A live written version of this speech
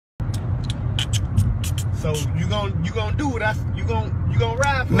So you gonna do what you gonna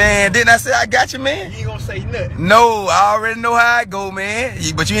ride for man, didn't I say I got you, man? You ain't gonna say nothing. No, I already know how I go, man.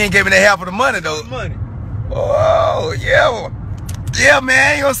 But you ain't giving me the half of the money, though. Money. Oh, yeah. Yeah, man,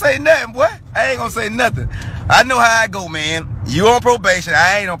 I ain't gonna say nothing, boy. I ain't gonna say nothing. I know how I go, man. You on probation,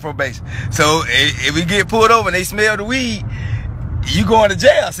 I ain't on probation. So if we get pulled over and they smell the weed, you going to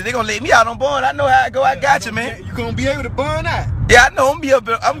jail. So they gonna let me out on bond. I know how I go. I got you, man. You gonna be able to bond out? Yeah, I know. I'm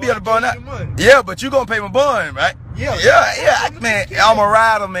gonna be able to bond out. Yeah, but you gonna pay my bond, right? Yeah. Man, I'm a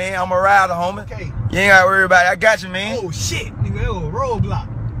rider, man. I'm a rider, homie. Okay. You ain't gotta worry about it. I got you, man. Oh shit, nigga, that was a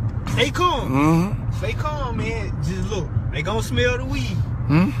roadblock. Stay calm. Stay calm, man. Just look, they gonna smell the weed.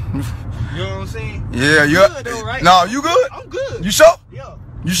 You know what I'm saying? Yeah, you good though, right? No, you good? I'm good. You sure? Yeah.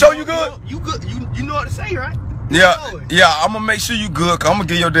 You sure you good? You good? You know what to say, right? Yeah, I'm gonna make sure you good, cause I'm gonna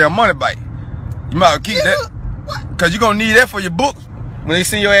get your damn money back. You might keep that. What? Cause you gonna need that for your books when they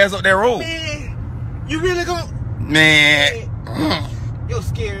send your ass up that road. Man, you really gonna? Man. You're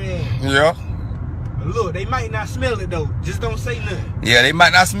scary ass. Yeah. But look, they might not smell it though. Just don't say nothing. Yeah, they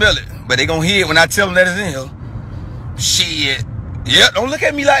might not smell it, but they gonna hear it when I tell them that it's in here. Shit. Yeah, don't look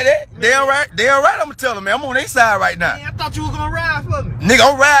at me like that. Damn right, I'm gonna tell them, man. I'm on their side right now. Man, I thought you were gonna ride for me. Nigga,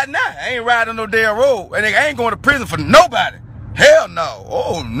 I'm riding now. I ain't riding on no damn road. And nigga, I ain't going to prison for nobody. Hell no.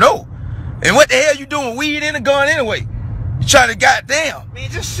 Oh no. And what the hell you doing weed in a gun anyway? You trying to goddamn. Man,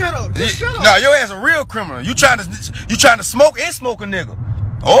 just shut up. Just shut up. No, your ass a real criminal. You trying to smoke and smoke a nigga.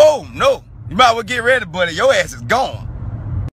 Oh no. You might as well get ready, buddy. Your ass is gone.